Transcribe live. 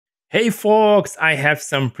Hey folks, I have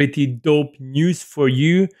some pretty dope news for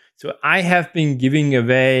you. So I have been giving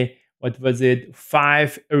away,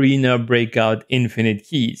 5 Arena Breakout Infinite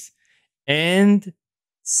keys. And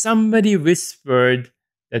somebody whispered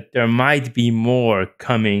that there might be more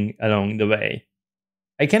coming along the way.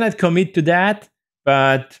 I cannot commit to that,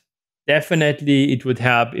 but definitely it would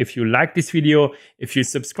help if you like this video, if you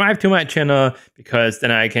subscribe to my channel, because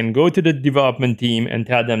then I can go to the development team and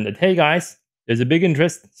tell them that, hey guys, there's a big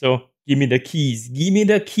interest, so give me the keys. Give me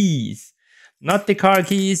the keys. Not the car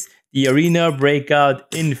keys, the Arena Breakout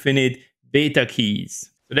Infinite beta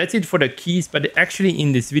keys. So that's it for the keys, but actually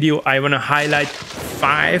in this video, I want to highlight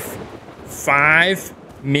five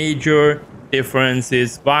major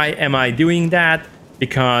differences. Why am I doing that?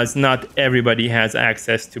 Because not everybody has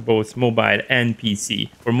access to both mobile and PC.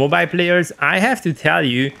 For mobile players, I have to tell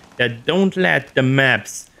you that don't let the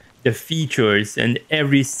maps, the features, and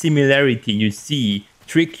every similarity you see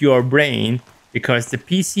trick your brain, because the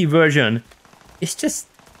PC version is just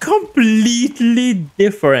completely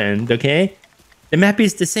different, okay? The map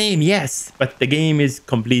is the same, yes, but the game is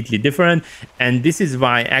completely different. And this is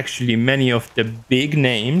why actually many of the big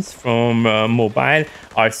names from mobile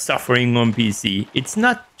are suffering on PC. It's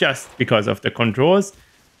not just because of the controls,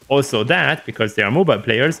 also that, because they are mobile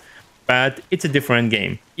players, but it's a different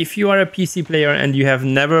game. If you are a PC player and you have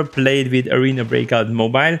never played with Arena Breakout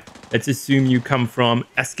Mobile, let's assume you come from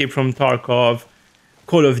Escape from Tarkov,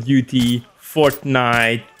 Call of Duty,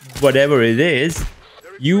 Fortnite, whatever it is,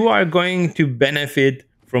 you are going to benefit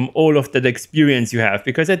from all of that experience you have,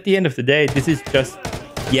 because at the end of the day, this is just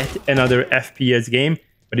yet another FPS game,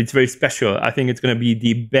 but it's very special. I think it's going to be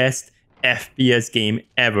the best FPS game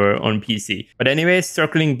ever on PC. But anyways,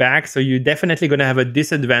 circling back, so you're definitely going to have a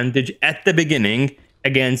disadvantage at the beginning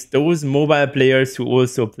against those mobile players who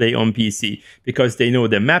also play on PC, because they know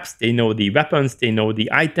the maps, they know the weapons, they know the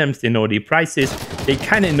items, they know the prices, they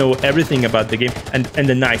kind of know everything about the game and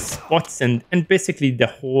the nice spots and basically the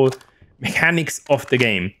whole mechanics of the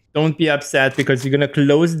game. Don't be upset, because you're going to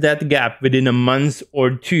close that gap within a month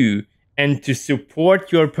or two. And to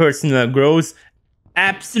support your personal growth,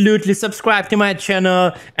 absolutely subscribe to my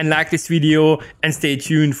channel and like this video, and stay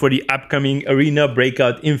tuned for the upcoming Arena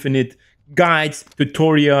Breakout Infinite guides,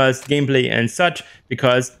 tutorials, gameplay and such,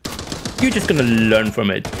 because you're just gonna learn from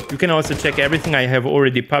it. You can also check everything I have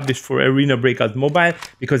already published for Arena Breakout Mobile,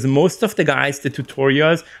 because most of the guides, the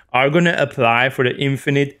tutorials, are gonna apply for the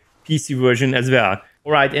Infinite PC version as well.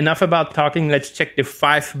 Alright, enough about talking, let's check the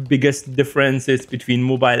 5 biggest differences between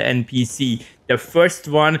mobile and PC. The first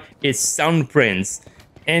one is sound prints.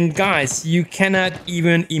 And guys, you cannot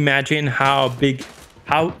even imagine how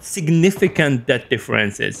significant that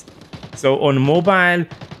difference is. So on mobile,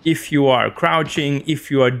 if you are crouching,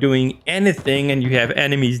 if you are doing anything and you have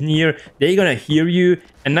enemies near, they're gonna hear you,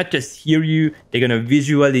 and not just hear you, they're gonna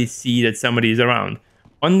visually see that somebody is around.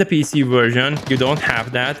 On the PC version, you don't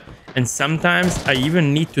have that, and sometimes I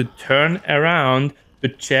even need to turn around to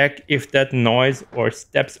check if that noise or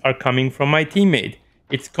steps are coming from my teammate.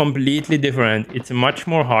 It's completely different. It's much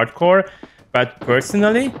more hardcore, but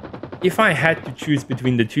personally, if I had to choose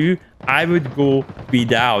between the two, I would go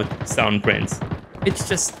without sound prints. It's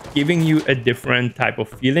just giving you a different type of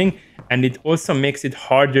feeling, and it also makes it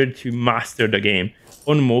harder to master the game.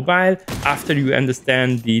 On mobile, after you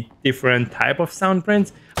understand the different type of sound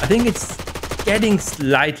prints, I think it's getting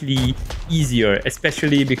slightly easier,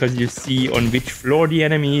 especially because you see on which floor the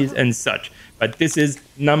enemy is and such. But this is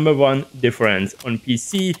 #1 difference. On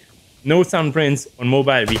PC, no sound prints. On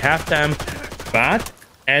mobile, we have them. But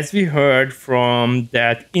as we heard from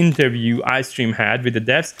that interview iStream had with the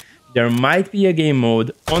devs, there might be a game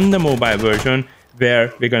mode on the mobile version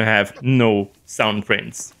where we're gonna have no sound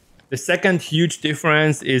prints. The second huge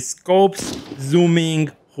difference is scopes,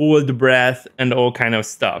 zooming, hold breath, and all kind of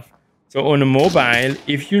stuff. So on a mobile,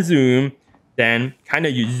 if you zoom, then kind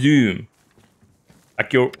of you zoom.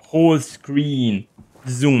 Like your whole screen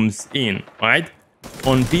zooms in, right?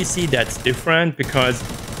 On PC, that's different, because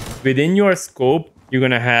within your scope, you're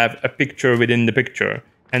gonna have a picture within the picture,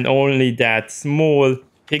 and only that small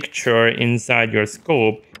picture inside your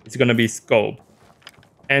scope is gonna be scope.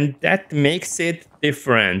 And that makes it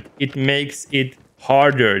different. It makes it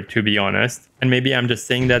harder, to be honest. And maybe I'm just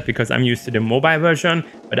saying that because I'm used to the mobile version,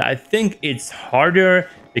 but I think it's harder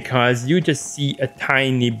because you just see a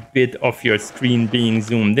tiny bit of your screen being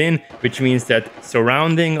zoomed in, which means that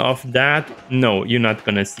surrounding of that, no, you're not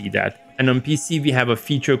gonna see that. And on PC, we have a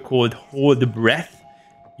feature called hold breath.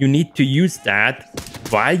 You need to use that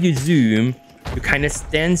while you zoom. You kind of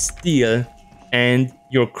stand still, and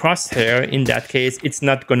your crosshair, in that case, it's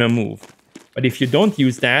not gonna move. But if you don't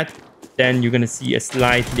use that, then you're gonna see a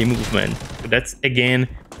slightly movement. So that's again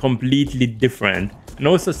completely different. And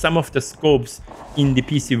also some of the scopes in the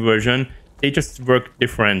PC version, they just work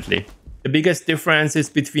differently. The biggest differences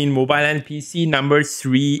between mobile and PC, number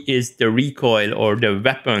 3, is the recoil or the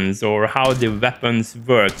weapons or how the weapons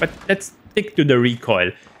work. But let's stick to the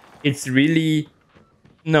recoil. It's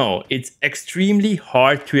extremely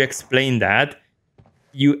hard to explain that.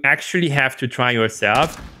 You actually have to try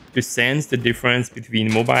yourself to sense the difference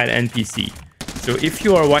between mobile and PC. So if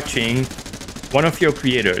you are watching one of your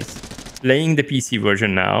creators playing the PC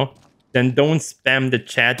version now, then don't spam the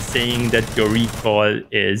chat saying that your recoil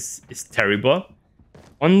is terrible.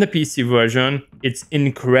 On the PC version, it's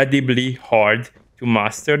incredibly hard to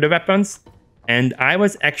master the weapons. And I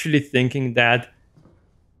was actually thinking that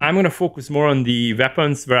I'm going to focus more on the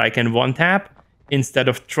weapons where I can one-tap instead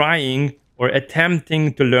of trying or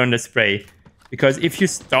attempting to learn the spray. Because if you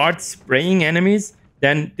start spraying enemies,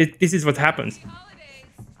 then this is what happens.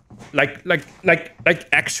 Like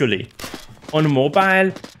actually. On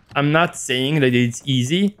mobile, I'm not saying that it's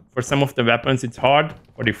easy. For some of the weapons, it's hard,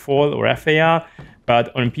 for the fall or FAR.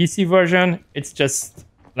 But on PC version, it's just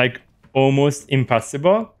like almost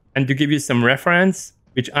impossible. And to give you some reference,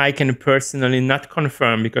 which I can personally not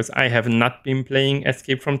confirm because I have not been playing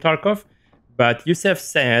Escape from Tarkov, but Yusef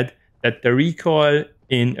said that the recoil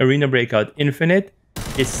in Arena Breakout Infinite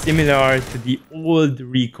is similar to the old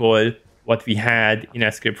recoil what we had in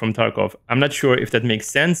Escape from Tarkov. I'm not sure if that makes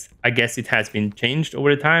sense. I guess it has been changed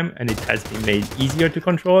over the time and it has been made easier to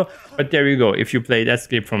control. But there you go. If you played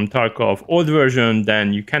Escape from Tarkov old version,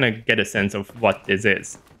 then you kind of get a sense of what this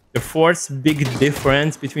is. The fourth big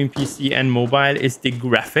difference between PC and mobile is the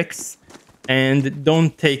graphics. And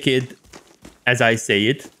don't take it as I say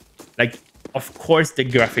it. Like, of course the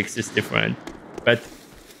graphics is different. But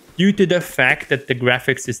due to the fact that the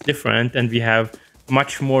graphics is different and we have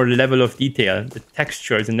much more level of detail, the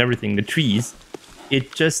textures and everything, the trees,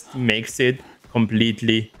 it just makes it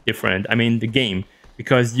completely different. I mean, the game,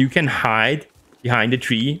 because you can hide behind a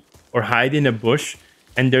tree or hide in a bush,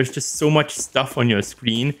 and there's just so much stuff on your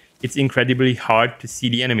screen, it's incredibly hard to see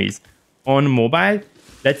the enemies. On mobile,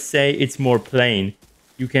 let's say it's more plain.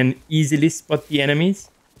 You can easily spot the enemies,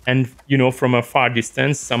 and you know, from a far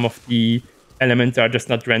distance, some of the elements are just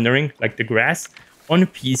not rendering, like the grass. On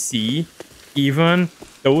PC, even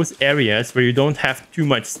those areas where you don't have too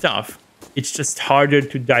much stuff, it's just harder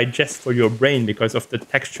to digest for your brain because of the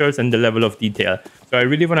textures and the level of detail. So I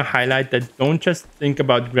really want to highlight that don't just think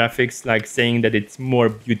about graphics like saying that it's more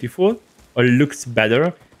beautiful or looks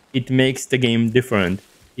better. It makes the game different.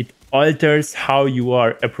 It alters how you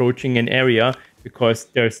are approaching an area because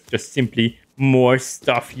there's just simply more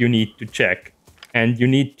stuff you need to check. And you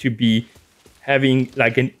need to be having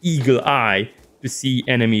like an eagle eye to see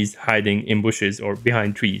enemies hiding in bushes or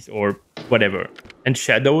behind trees or whatever. And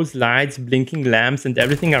shadows, lights, blinking lamps, and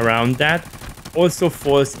everything around that also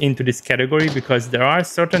falls into this category because there are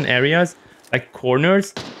certain areas like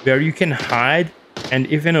corners where you can hide, and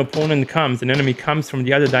if an opponent comes, an enemy comes from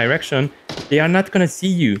the other direction, they are not going to see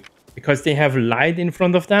you because they have light in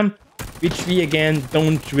front of them, which we again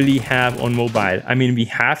don't really have on mobile. I mean, we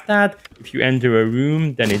have that. If you enter a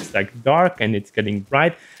room, then it's like dark and it's getting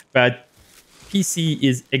bright, but PC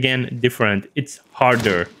is again different. It's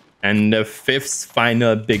harder. And the fifth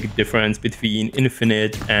final big difference between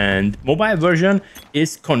Infinite and mobile version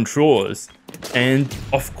is controls. And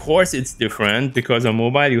of course it's different because on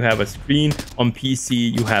mobile you have a screen, on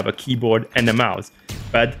PC you have a keyboard and a mouse.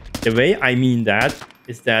 But the way I mean that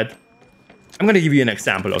is that I'm going to give you an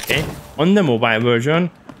example, okay? On the mobile version,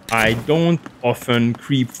 I don't often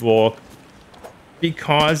creep walk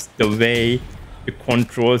because the way the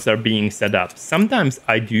controls are being set up. Sometimes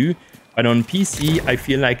I do, but on PC, I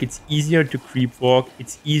feel like it's easier to creep walk.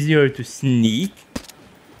 It's easier to sneak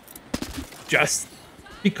just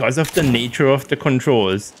because of the nature of the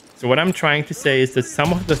controls. So what I'm trying to say is that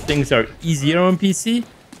some of the things are easier on PC,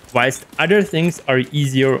 whilst other things are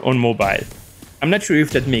easier on mobile. I'm not sure if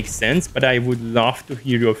that makes sense, but I would love to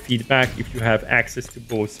hear your feedback if you have access to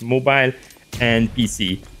both mobile and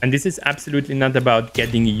PC. And this is absolutely not about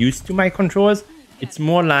getting used to my controls. It's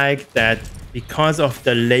more like that because of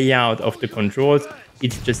the layout of the controls,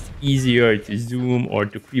 it's just easier to zoom or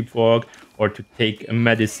to creep walk or to take a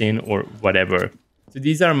medicine or whatever. So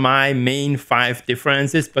these are my main 5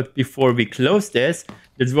 differences. But before we close this,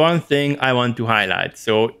 there's one thing I want to highlight.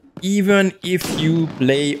 So even if you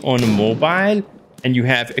play on mobile and you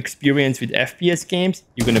have experience with FPS games,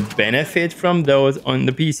 you're going to benefit from those on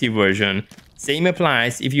the PC version. Same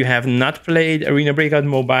applies if you have not played Arena Breakout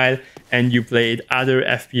Mobile and you played other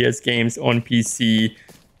FPS games on PC,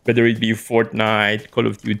 whether it be Fortnite, Call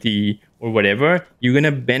of Duty, or whatever, you're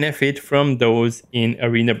gonna benefit from those in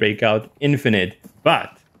Arena Breakout Infinite.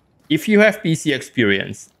 But if you have PC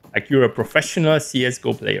experience, like you're a professional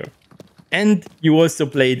CSGO player, and you also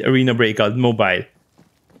played Arena Breakout Mobile,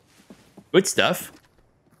 good stuff,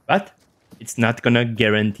 but it's not gonna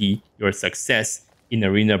guarantee your success in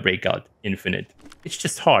Arena Breakout Infinite. It's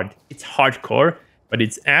just hard. It's hardcore, but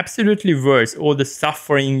it's absolutely worth all the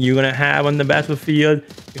suffering you're gonna have on the battlefield,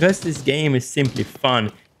 because this game is simply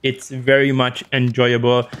fun. It's very much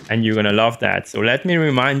enjoyable and you're gonna love that. So let me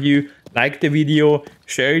remind you, like the video,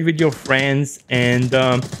 share it with your friends, and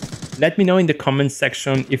let me know in the comments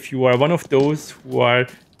section if you are one of those who are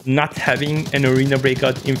not having an Arena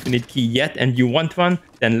Breakout Infinite key yet and you want one.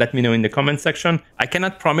 Then let me know in the comment section. I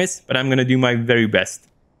cannot promise, but I'm gonna do my very best.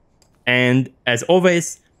 And as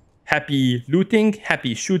always, happy looting,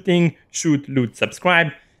 happy shooting, shoot, loot,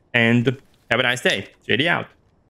 subscribe, and have a nice day. JD out.